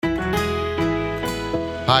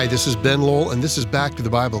Hi, this is Ben Lowell, and this is Back to the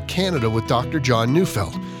Bible Canada with Dr. John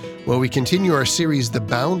Neufeld. Well, we continue our series, The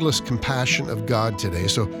Boundless Compassion of God, today.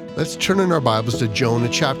 So let's turn in our Bibles to Jonah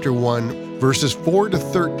chapter 1, verses 4 to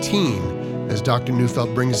 13, as Dr.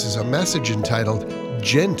 Neufeld brings us a message entitled,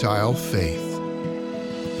 Gentile Faith.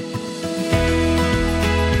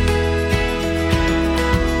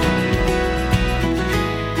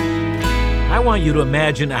 I want you to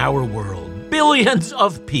imagine our world. Billions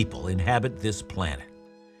of people inhabit this planet.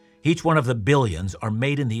 Each one of the billions are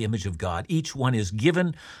made in the image of God. Each one is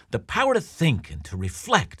given the power to think and to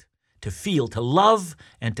reflect, to feel, to love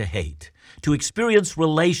and to hate, to experience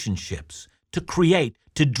relationships, to create,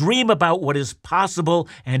 to dream about what is possible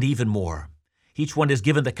and even more. Each one is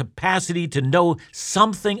given the capacity to know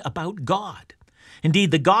something about God.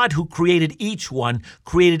 Indeed, the God who created each one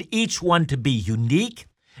to be unique,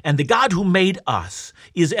 and the God who made us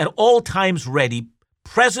is at all times ready,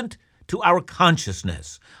 present to our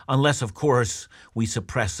consciousness, unless, of course, we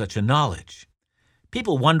suppress such a knowledge.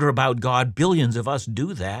 People wonder about God. Billions of us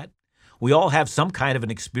do that. We all have some kind of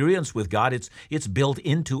an experience with God. It's built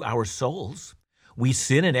into our souls. We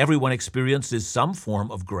sin, and everyone experiences some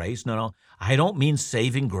form of grace. No, I don't mean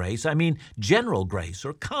saving grace. I mean general grace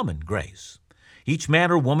or common grace. Each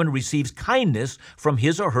man or woman receives kindness from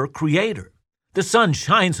his or her Creator. The sun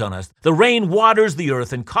shines on us, the rain waters the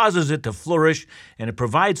earth and causes it to flourish, and it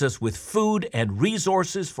provides us with food and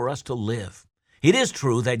resources for us to live. It is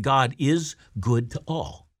true that God is good to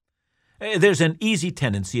all. There's an easy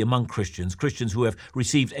tendency among Christians who have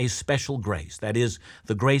received a special grace, that is,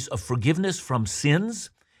 the grace of forgiveness from sins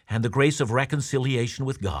and the grace of reconciliation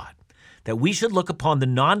with God, that we should look upon the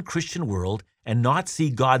non-Christian world and not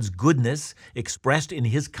see God's goodness expressed in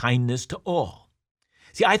His kindness to all.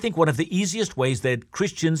 See, I think one of the easiest ways that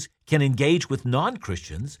Christians can engage with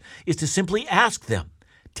non-Christians is to simply ask them,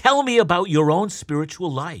 tell me about your own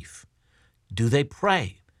spiritual life. Do they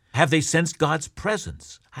pray? Have they sensed God's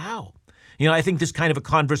presence? How? I think this kind of a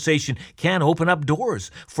conversation can open up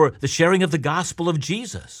doors for the sharing of the gospel of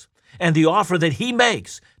Jesus and the offer that He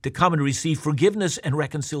makes to come and receive forgiveness and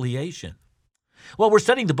reconciliation. Well, we're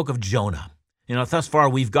studying the book of Jonah. Thus far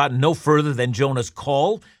we've gotten no further than Jonah's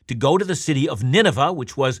call to go to the city of Nineveh,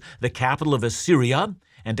 which was the capital of Assyria,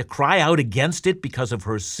 and to cry out against it because of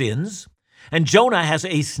her sins. And Jonah has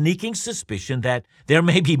a sneaking suspicion that there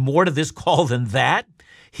may be more to this call than that.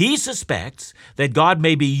 He suspects that God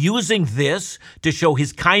may be using this to show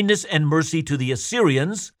His kindness and mercy to the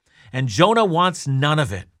Assyrians, and Jonah wants none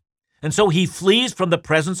of it. And so he flees from the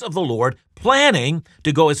presence of the Lord, planning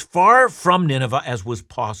to go as far from Nineveh as was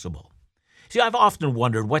possible. See, I've often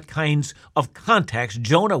wondered what kinds of contacts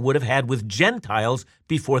Jonah would have had with Gentiles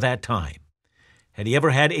before that time. Had he ever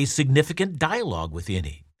had a significant dialogue with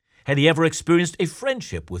any? Had he ever experienced a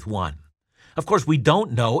friendship with one? Of course, we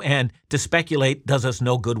don't know, and to speculate does us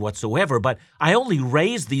no good whatsoever, but I only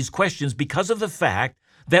raise these questions because of the fact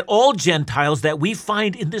that all Gentiles that we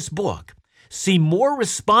find in this book seem more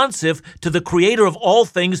responsive to the Creator of all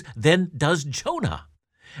things than does Jonah.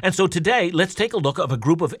 And so today, let's take a look at a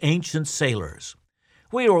group of ancient sailors.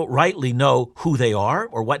 We don't rightly know who they are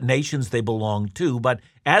or what nations they belong to, but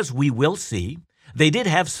as we will see, they did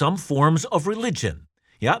have some forms of religion.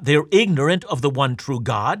 They're ignorant of the one true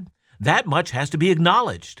God. That much has to be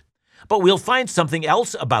acknowledged. But we'll find something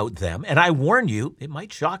else about them, and I warn you, it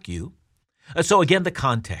might shock you. So again, the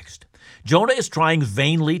context. Jonah is trying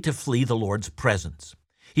vainly to flee the Lord's presence.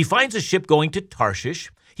 He finds a ship going to Tarshish.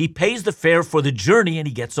 He pays the fare for the journey and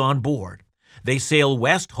he gets on board. They sail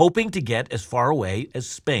west, hoping to get as far away as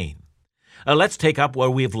Spain. Let's take up where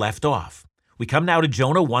we have left off. We come now to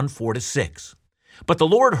Jonah 1:4-6. But the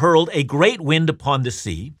Lord hurled a great wind upon the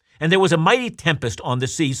sea, and there was a mighty tempest on the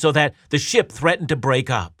sea, so that the ship threatened to break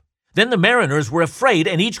up. Then the mariners were afraid,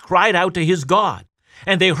 and each cried out to his God.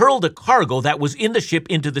 And they hurled a cargo that was in the ship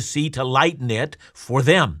into the sea to lighten it for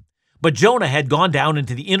them. But Jonah had gone down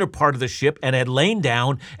into the inner part of the ship and had lain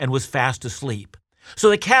down and was fast asleep. So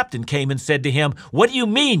the captain came and said to him, "What do you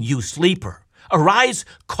mean, you sleeper? Arise,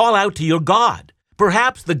 call out to your God.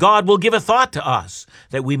 Perhaps the God will give a thought to us,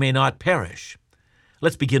 that we may not perish."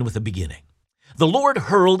 Let's begin with the beginning. The Lord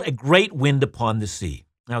hurled a great wind upon the sea.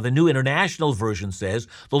 Now, the New International Version says,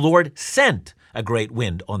 the Lord sent a great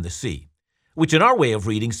wind on the sea, which in our way of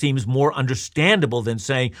reading seems more understandable than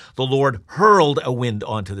saying the Lord hurled a wind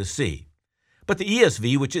onto the sea. But the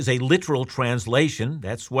ESV, which is a literal translation,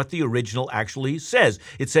 that's what the original actually says.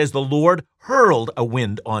 It says the Lord hurled a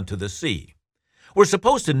wind onto the sea. We're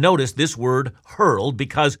supposed to notice this word hurled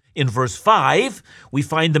because in verse 5, we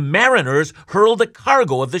find the mariners hurled the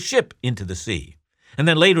cargo of the ship into the sea. And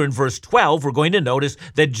then later in verse 12, we're going to notice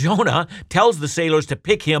that Jonah tells the sailors to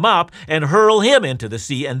pick him up and hurl him into the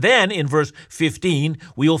sea. And then in verse 15,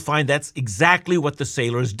 we will find that's exactly what the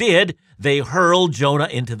sailors did. They hurled Jonah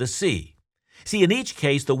into the sea. See, in each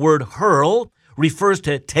case, the word hurl refers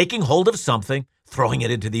to taking hold of something, throwing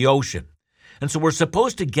it into the ocean. And so we're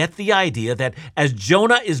supposed to get the idea that as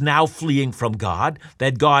Jonah is now fleeing from God,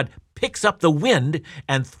 that God picks up the wind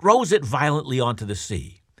and throws it violently onto the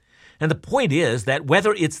sea. And the point is that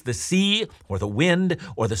whether it's the sea or the wind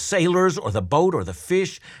or the sailors or the boat or the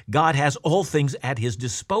fish, God has all things at his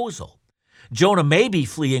disposal. Jonah may be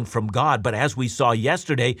fleeing from God, but as we saw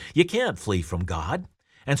yesterday, you can't flee from God.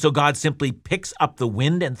 And so God simply picks up the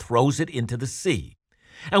wind and throws it into the sea.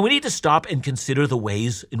 And we need to stop and consider the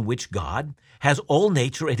ways in which God has all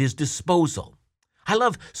nature at his disposal. I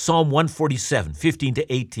love Psalm 147, 15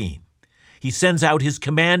 to 18. He sends out his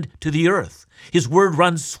command to the earth. His word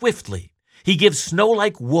runs swiftly. He gives snow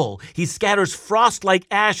like wool. He scatters frost like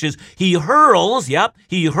ashes. He hurls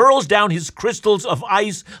down his crystals of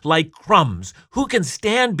ice like crumbs. Who can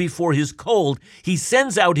stand before his cold? He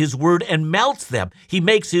sends out his word and melts them. He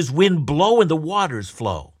makes his wind blow and the waters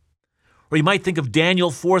flow. Or you might think of Daniel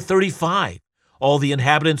 4:35. All the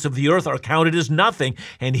inhabitants of the earth are counted as nothing,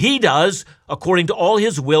 and he does, according to all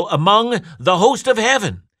his will, among the host of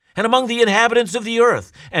heaven and among the inhabitants of the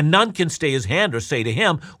earth, and none can stay his hand or say to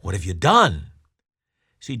him, "What have you done?"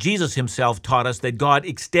 See, Jesus himself taught us that God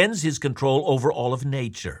extends his control over all of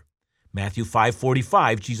nature. Matthew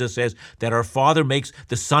 5:45, Jesus says that our Father makes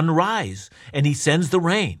the sun rise, and he sends the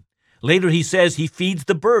rain. Later he says he feeds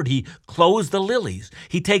the bird, he clothes the lilies,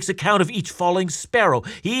 he takes account of each falling sparrow,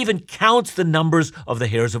 he even counts the numbers of the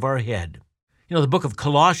hairs of our head. You know, the book of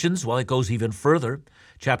Colossians, well, it goes even further.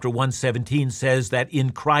 Chapter 1:17 says that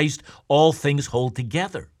in Christ all things hold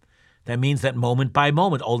together. That means that moment by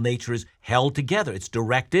moment all nature is held together. It's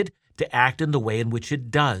directed to act in the way in which it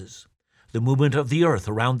does. The movement of the earth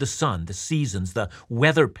around the sun, the seasons, the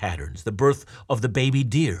weather patterns, the birth of the baby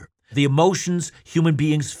deer, the emotions human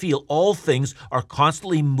beings feel, all things are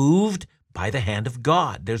constantly moved by the hand of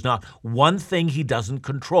God. There's not one thing he doesn't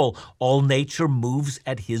control. All nature moves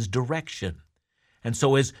at his direction. And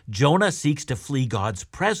so as Jonah seeks to flee God's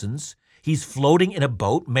presence, he's floating in a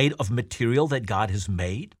boat made of material that God has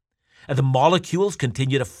made. And the molecules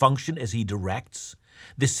continue to function as he directs.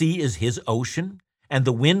 The sea is his ocean, and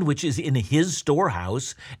the wind which is in his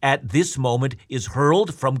storehouse at this moment is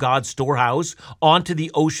hurled from God's storehouse onto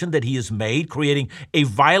the ocean that he has made, creating a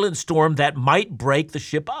violent storm that might break the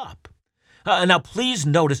ship up. Now, please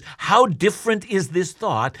notice how different is this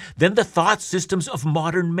thought than the thought systems of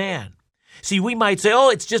modern man. See, we might say, oh,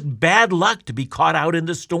 it's just bad luck to be caught out in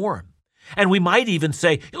the storm. And we might even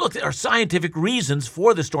say, look, there are scientific reasons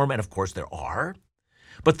for the storm, and of course there are.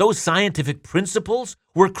 But those scientific principles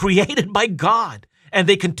were created by God, and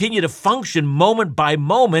they continue to function moment by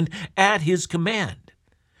moment at his command.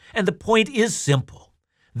 And the point is simple.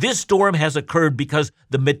 This storm has occurred because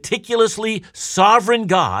the meticulously sovereign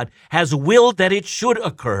God has willed that it should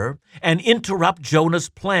occur and interrupt Jonah's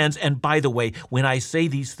plans. And by the way, when I say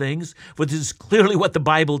these things, for this is clearly what the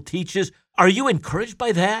Bible teaches, are you encouraged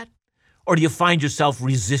by that? Or do you find yourself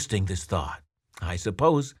resisting this thought? I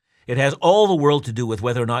suppose it has all the world to do with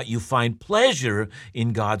whether or not you find pleasure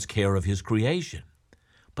in God's care of his creation.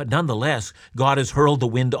 But nonetheless, God has hurled the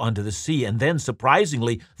wind onto the sea, and then,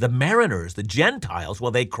 surprisingly, the mariners, the Gentiles, well,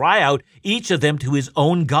 they cry out, each of them to his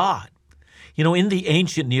own God. You know, in the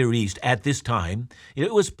ancient Near East at this time,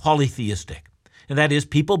 it was polytheistic, and that is,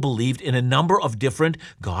 people believed in a number of different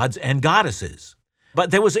gods and goddesses.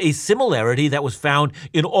 But there was a similarity that was found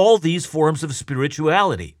in all these forms of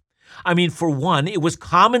spirituality. I mean, for one, it was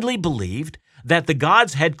commonly believed that the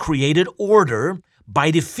gods had created order by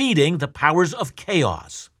defeating the powers of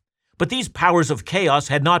chaos. But these powers of chaos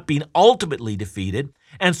had not been ultimately defeated,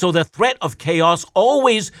 and so the threat of chaos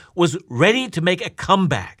always was ready to make a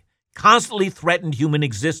comeback, constantly threatened human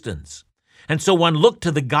existence. And so one looked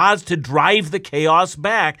to the gods to drive the chaos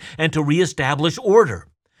back and to reestablish order.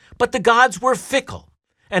 But the gods were fickle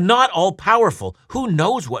and not all-powerful. Who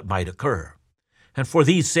knows what might occur? And for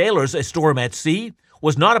these sailors, a storm at sea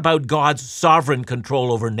was not about God's sovereign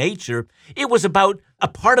control over nature. It was about a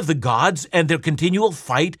part of the gods and their continual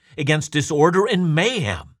fight against disorder and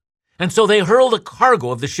mayhem. And so they hurl the cargo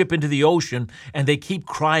of the ship into the ocean, and they keep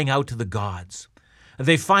crying out to the gods.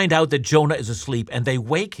 They find out that Jonah is asleep, and they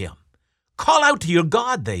wake him. Call out to your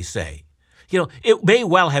God, they say. You know, it may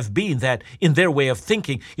well have been that in their way of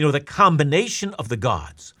thinking, the combination of the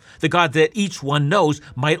gods, the God that each one knows,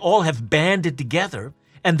 might all have banded together,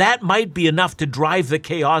 and that might be enough to drive the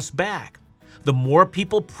chaos back. the more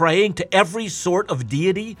people praying to every sort of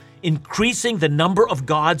deity, increasing the number of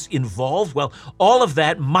gods involved, well, all of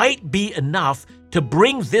that might be enough to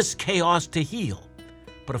bring this chaos to heel.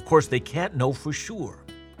 But of course, they can't know for sure.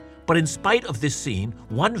 But in spite of this scene,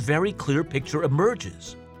 one very clear picture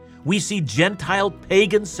emerges. We see Gentile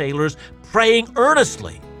pagan sailors praying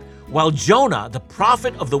earnestly, while Jonah, the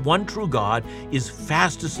prophet of the one true God, is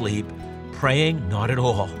fast asleep, praying not at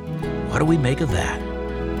all. What do we make of that?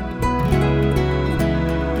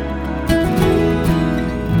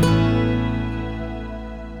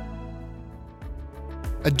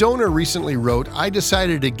 A donor recently wrote, "I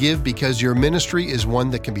decided to give because your ministry is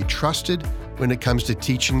one that can be trusted when it comes to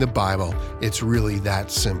teaching the Bible. It's really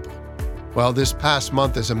that simple." Well, this past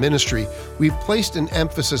month as a ministry, we've placed an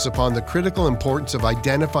emphasis upon the critical importance of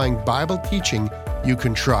identifying Bible teaching you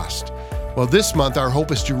can trust. Well, this month, our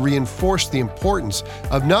hope is to reinforce the importance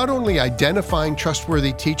of not only identifying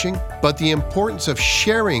trustworthy teaching, but the importance of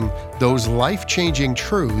sharing those life-changing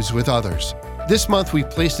truths with others. This month, we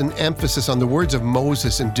placed an emphasis on the words of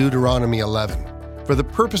Moses in Deuteronomy 11, for the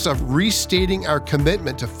purpose of restating our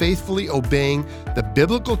commitment to faithfully obeying the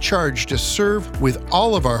biblical charge to serve with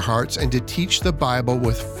all of our hearts and to teach the Bible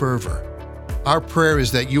with fervor. Our prayer is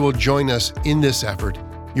that you will join us in this effort.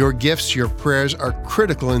 Your gifts, your prayers are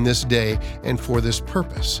critical in this day and for this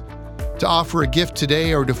purpose. To offer a gift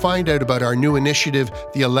today or to find out about our new initiative,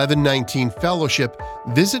 the 1119 Fellowship,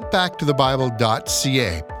 visit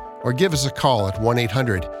backtothebible.ca or give us a call at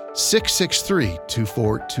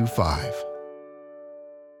 1-800-663-2425.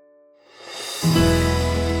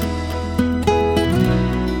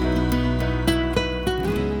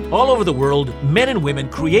 All over the world, men and women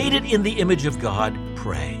created in the image of God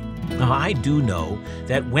pray. Now, I do know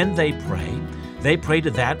that when they pray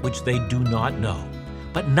to that which they do not know.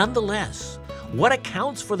 But nonetheless, what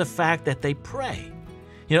accounts for the fact that they pray?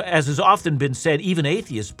 As has often been said, even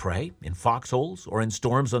atheists pray in foxholes or in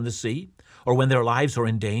storms on the sea, or when their lives are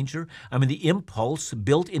in danger. The impulse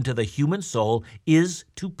built into the human soul is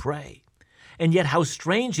to pray. And yet how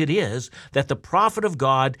strange it is that the prophet of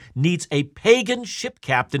God needs a pagan ship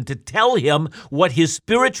captain to tell him what his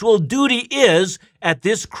spiritual duty is at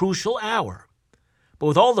this crucial hour. But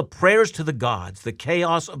with all the prayers to the gods, the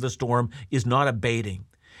chaos of the storm is not abating.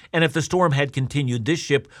 And if the storm had continued, this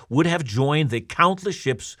ship would have joined the countless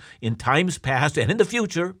ships in times past and in the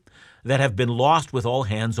future that have been lost with all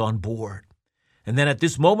hands on board. And then at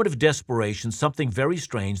this moment of desperation, something very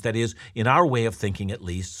strange, that is, in our way of thinking at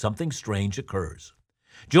least, something strange occurs.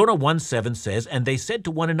 Jonah 1:7 says, "And they said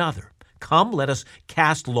to one another, 'Come, let us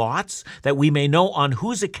cast lots, that we may know on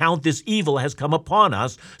whose account this evil has come upon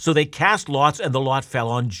us.' So they cast lots, and the lot fell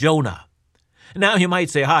on Jonah." Now you might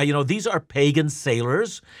say, these are pagan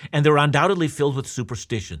sailors, and they're undoubtedly filled with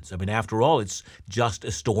superstitions. After all, it's just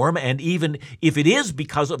a storm, and even if it is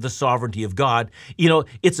because of the sovereignty of God,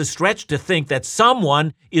 it's a stretch to think that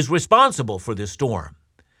someone is responsible for this storm.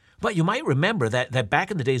 But you might remember that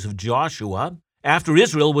back in the days of Joshua, after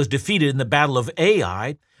Israel was defeated in the Battle of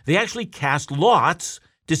Ai, they actually cast lots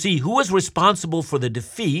to see who was responsible for the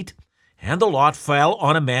defeat, and the lot fell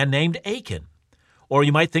on a man named Achan. Or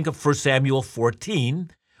you might think of 1 Samuel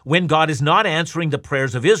 14, when God is not answering the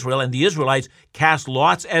prayers of Israel, and the Israelites cast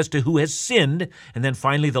lots as to who has sinned, and then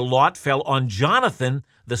finally the lot fell on Jonathan,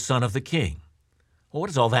 the son of the king. Well, what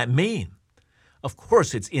does all that mean? Of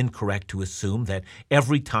course, it's incorrect to assume that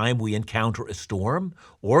every time we encounter a storm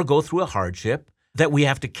or go through a hardship, that we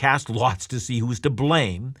have to cast lots to see who's to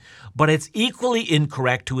blame. But it's equally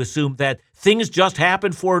incorrect to assume that things just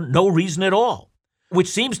happen for no reason at all, which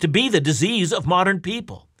seems to be the disease of modern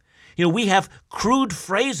people. We have crude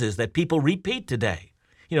phrases that people repeat today.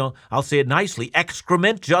 I'll say it nicely,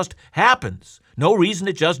 excrement just happens. No reason,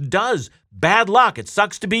 it just does. Bad luck, it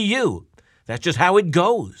sucks to be you. That's just how it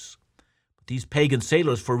goes. But these pagan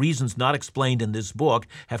sailors, for reasons not explained in this book,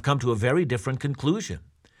 have come to a very different conclusion.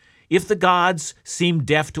 If the gods seem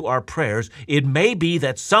deaf to our prayers, it may be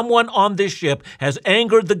that someone on this ship has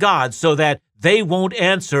angered the gods so that they won't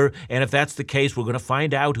answer, and if that's the case, we're going to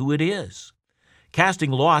find out who it is.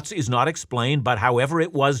 Casting lots is not explained, but however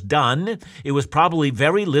it was done, it was probably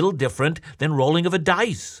very little different than rolling of a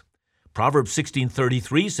dice. Proverbs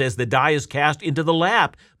 16:33 says the die is cast into the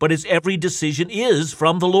lap, but its every decision is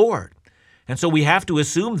from the Lord. And so we have to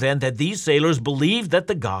assume then that these sailors believed that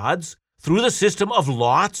the gods, through the system of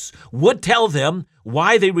lots, would tell them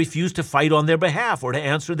why they refused to fight on their behalf or to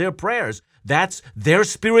answer their prayers. That's their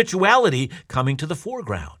spirituality coming to the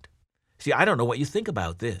foreground. See, I don't know what you think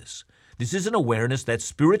about this. This is an awareness that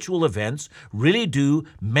spiritual events really do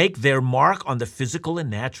make their mark on the physical and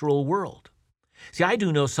natural world. See, I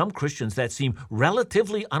do know some Christians that seem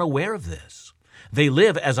relatively unaware of this. They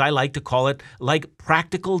live, as I like to call it, like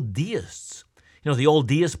practical deists. The old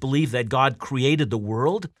deists believed that God created the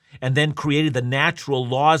world and then created the natural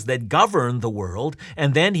laws that govern the world,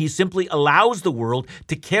 and then he simply allows the world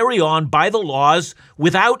to carry on by the laws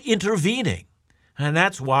without intervening. And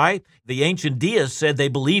that's why the ancient deists said they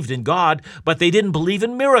believed in God, but they didn't believe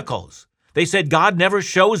in miracles. They said God never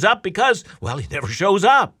shows up because, well, he never shows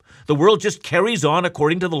up. The world just carries on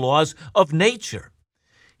according to the laws of nature.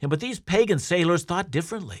 But these pagan sailors thought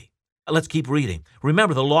differently. Let's keep reading.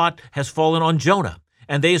 Remember, the lot has fallen on Jonah,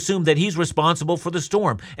 and they assume that he's responsible for the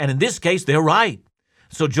storm. And in this case, they're right.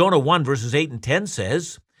 So Jonah 1 verses 8 and 10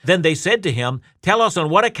 says, "Then they said to him, 'Tell us on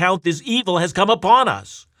what account this evil has come upon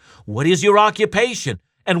us. What is your occupation?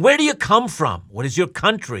 And where do you come from? What is your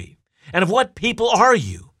country? And of what people are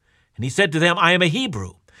you?' And he said to them, 'I am a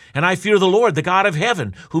Hebrew, and I fear the Lord, the God of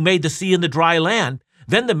heaven, who made the sea and the dry land.'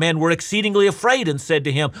 Then the men were exceedingly afraid and said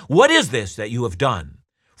to him, 'What is this that you have done?'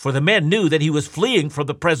 For the men knew that he was fleeing from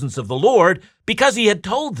the presence of the Lord because he had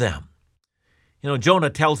told them." Jonah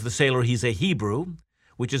tells the sailor he's a Hebrew,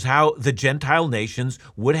 which is how the Gentile nations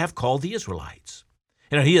would have called the Israelites.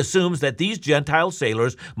 He assumes that these Gentile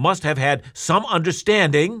sailors must have had some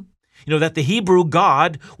understanding, that the Hebrew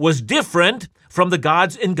God was different from the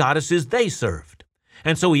gods and goddesses they served.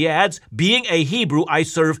 And so he adds, "Being a Hebrew, I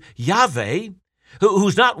serve Yahweh,"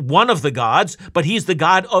 who's not one of the gods, but he's the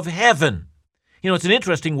God of heaven. It's an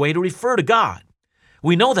interesting way to refer to God.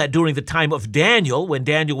 We know that during the time of Daniel, when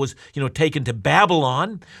Daniel was, taken to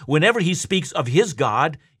Babylon, whenever he speaks of his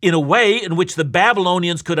God in a way in which the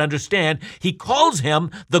Babylonians could understand, he calls him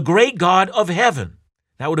the great God of heaven.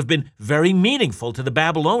 That would have been very meaningful to the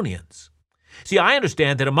Babylonians. See, I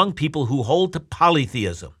understand that among people who hold to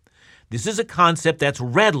polytheism, this is a concept that's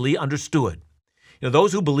readily understood.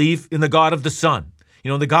 Those who believe in the God of the sun,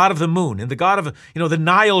 the God of the moon, and the God of, the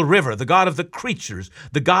Nile River, the God of the creatures,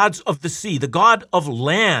 the gods of the sea, the God of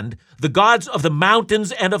land, the gods of the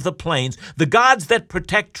mountains and of the plains, the gods that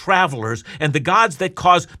protect travelers, and the gods that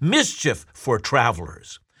cause mischief for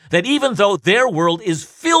travelers. That even though their world is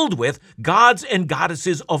filled with gods and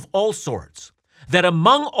goddesses of all sorts, that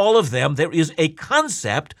among all of them there is a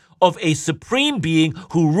concept of a supreme being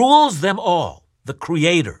who rules them all, the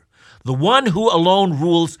Creator, the one who alone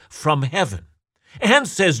rules from heaven. And,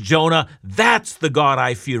 says Jonah, "That's the God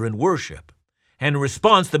I fear and worship." And in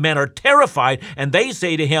response, the men are terrified, and they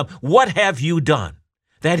say to him, "What have you done?"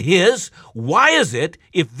 That is, why is it,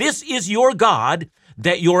 if this is your God,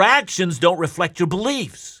 that your actions don't reflect your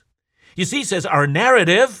beliefs? You see, says our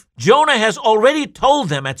narrative, Jonah has already told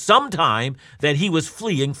them at some time that he was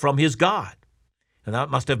fleeing from his God. And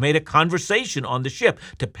that must have made a conversation on the ship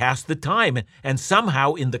to pass the time. And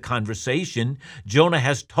somehow in the conversation, Jonah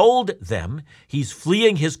has told them he's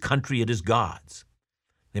fleeing his country and his gods.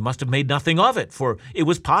 They must have made nothing of it, for it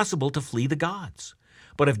was possible to flee the gods.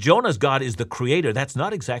 But if Jonah's God is the Creator, that's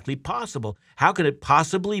not exactly possible. How can it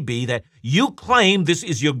possibly be that you claim this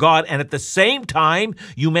is your God and at the same time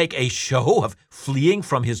you make a show of fleeing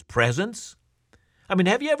from his presence?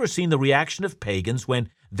 Have you ever seen the reaction of pagans when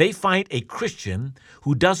they find a Christian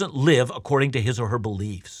who doesn't live according to his or her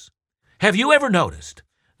beliefs? Have you ever noticed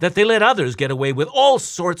that they let others get away with all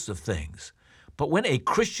sorts of things, but when a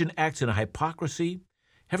Christian acts in a hypocrisy,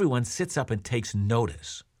 everyone sits up and takes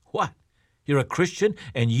notice? What? You're a Christian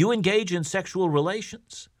and you engage in sexual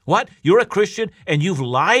relations? What? You're a Christian and you've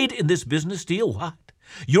lied in this business deal? What?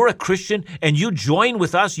 You're a Christian and you join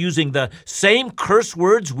with us using the same curse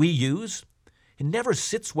words we use? It never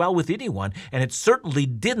sits well with anyone, and it certainly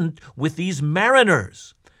didn't with these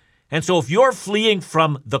mariners. And so if you're fleeing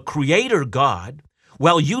from the Creator God,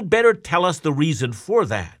 well, you'd better tell us the reason for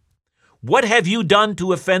that. What have you done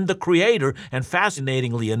to offend the Creator? And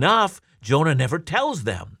fascinatingly enough, Jonah never tells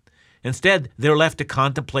them. Instead, they're left to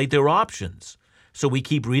contemplate their options. So we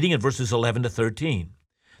keep reading in verses 11 to 13.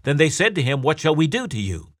 Then they said to him, "What shall we do to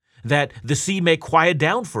you, that the sea may quiet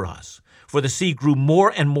down for us?" For the sea grew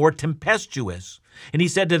more and more tempestuous. And he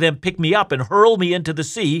said to them, "Pick me up and hurl me into the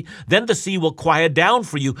sea. Then the sea will quiet down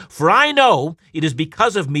for you. For I know it is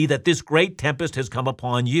because of me that this great tempest has come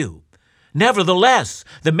upon you." Nevertheless,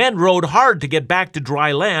 the men rowed hard to get back to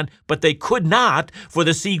dry land, but they could not, for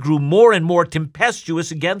the sea grew more and more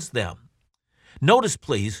tempestuous against them. Notice,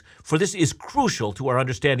 please, for this is crucial to our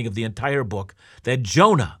understanding of the entire book, that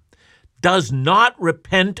Jonah does not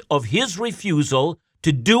repent of his refusal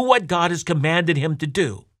to do what God has commanded him to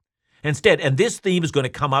do. Instead, and this theme is going to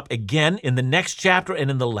come up again in the next chapter and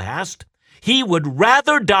in the last, he would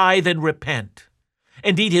rather die than repent.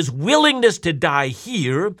 Indeed, his willingness to die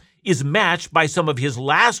here is matched by some of his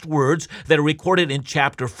last words that are recorded in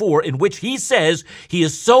chapter 4, in which he says he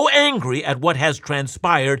is so angry at what has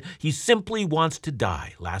transpired, he simply wants to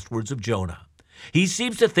die. Last words of Jonah. He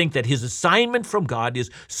seems to think that his assignment from God is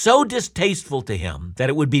so distasteful to him that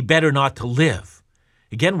it would be better not to live.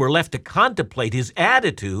 Again, we're left to contemplate his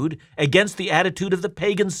attitude against the attitude of the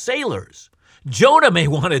pagan sailors. Jonah may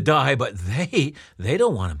want to die, but they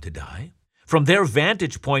don't want him to die. From their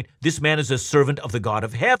vantage point, this man is a servant of the God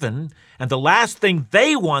of heaven, and the last thing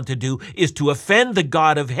they want to do is to offend the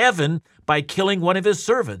God of heaven by killing one of his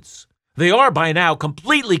servants. They are by now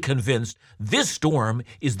completely convinced this storm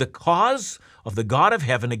is the cause of the God of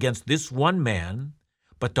heaven against this one man,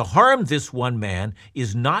 but to harm this one man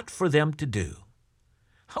is not for them to do.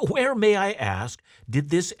 Where, may I ask, did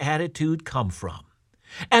this attitude come from?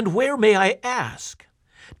 And where, may I ask,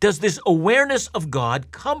 does this awareness of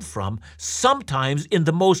God come from sometimes in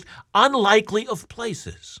the most unlikely of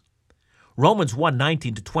places? Romans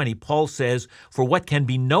 1:19-20, Paul says, "For what can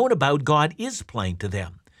be known about God is plain to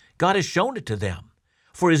them. God has shown it to them.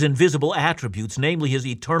 For his invisible attributes, namely his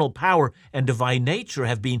eternal power and divine nature,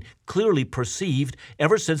 have been clearly perceived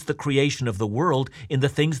ever since the creation of the world in the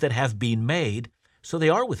things that have been made, so they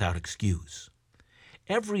are without excuse."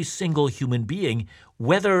 Every single human being,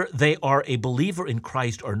 whether they are a believer in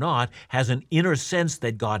Christ or not, has an inner sense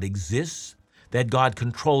that God exists, that God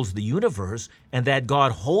controls the universe, and that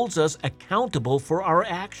God holds us accountable for our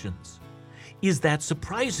actions. Is that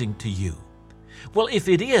surprising to you? Well, if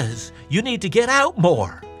it is, you need to get out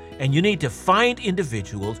more, and you need to find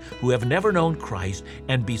individuals who have never known Christ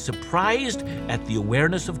and be surprised at the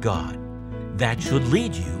awareness of God. That should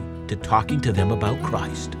lead you to talking to them about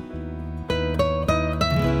Christ.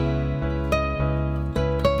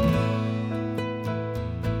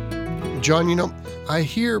 John, I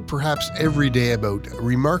hear perhaps every day about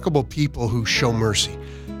remarkable people who show mercy,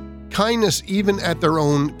 kindness even at their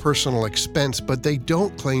own personal expense, but they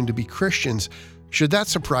don't claim to be Christians. Should that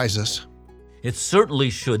surprise us? It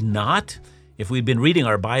certainly should not. If we'd been reading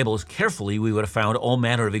our Bibles carefully, we would have found all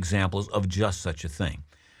manner of examples of just such a thing.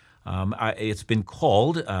 It's been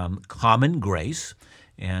called common grace,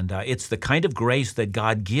 and it's the kind of grace that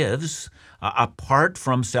God gives apart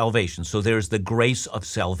from salvation. So there's the grace of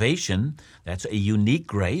salvation. That's a unique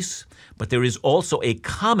grace. But there is also a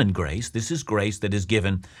common grace. This is grace that is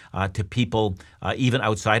given to people even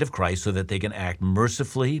outside of Christ so that they can act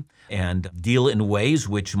mercifully and deal in ways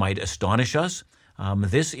which might astonish us.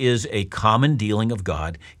 This is a common dealing of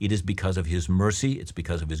God. It is because of his mercy. It's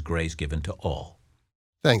because of his grace given to all.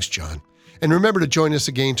 Thanks, John. And remember to join us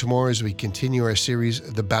again tomorrow as we continue our series,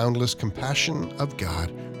 The Boundless Compassion of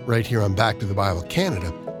God, right here on Back to the Bible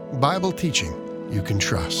Canada, Bible teaching you can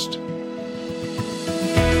trust.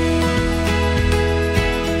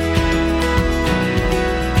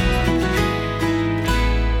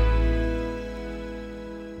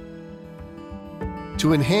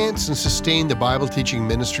 To enhance and sustain the Bible teaching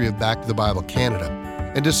ministry of Back to the Bible Canada,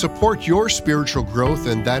 and to support your spiritual growth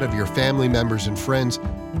and that of your family members and friends,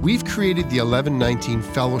 we've created the 1119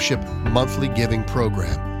 Fellowship monthly giving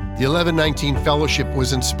program. The 1119 Fellowship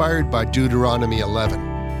was inspired by Deuteronomy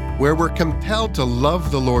 11, where we're compelled to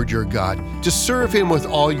love the Lord your God, to serve him with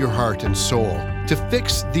all your heart and soul, to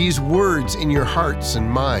fix these words in your hearts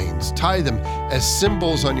and minds, tie them as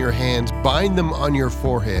symbols on your hands, bind them on your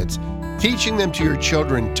foreheads, teaching them to your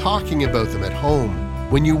children, talking about them at home,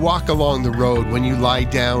 when you walk along the road, when you lie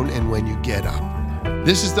down, and when you get up.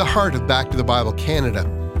 This is the heart of Back to the Bible Canada,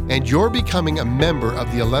 and your becoming a member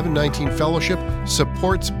of the 1119 Fellowship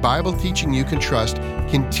supports Bible teaching you can trust,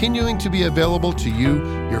 continuing to be available to you,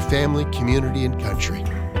 your family, community, and country.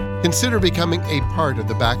 Consider becoming a part of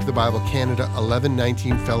the Back to the Bible Canada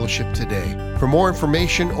 1119 Fellowship today. For more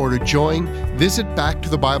information or to join, visit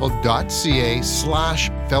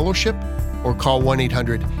backtothebible.ca/fellowship or call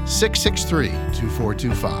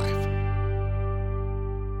 1-800-663-2425.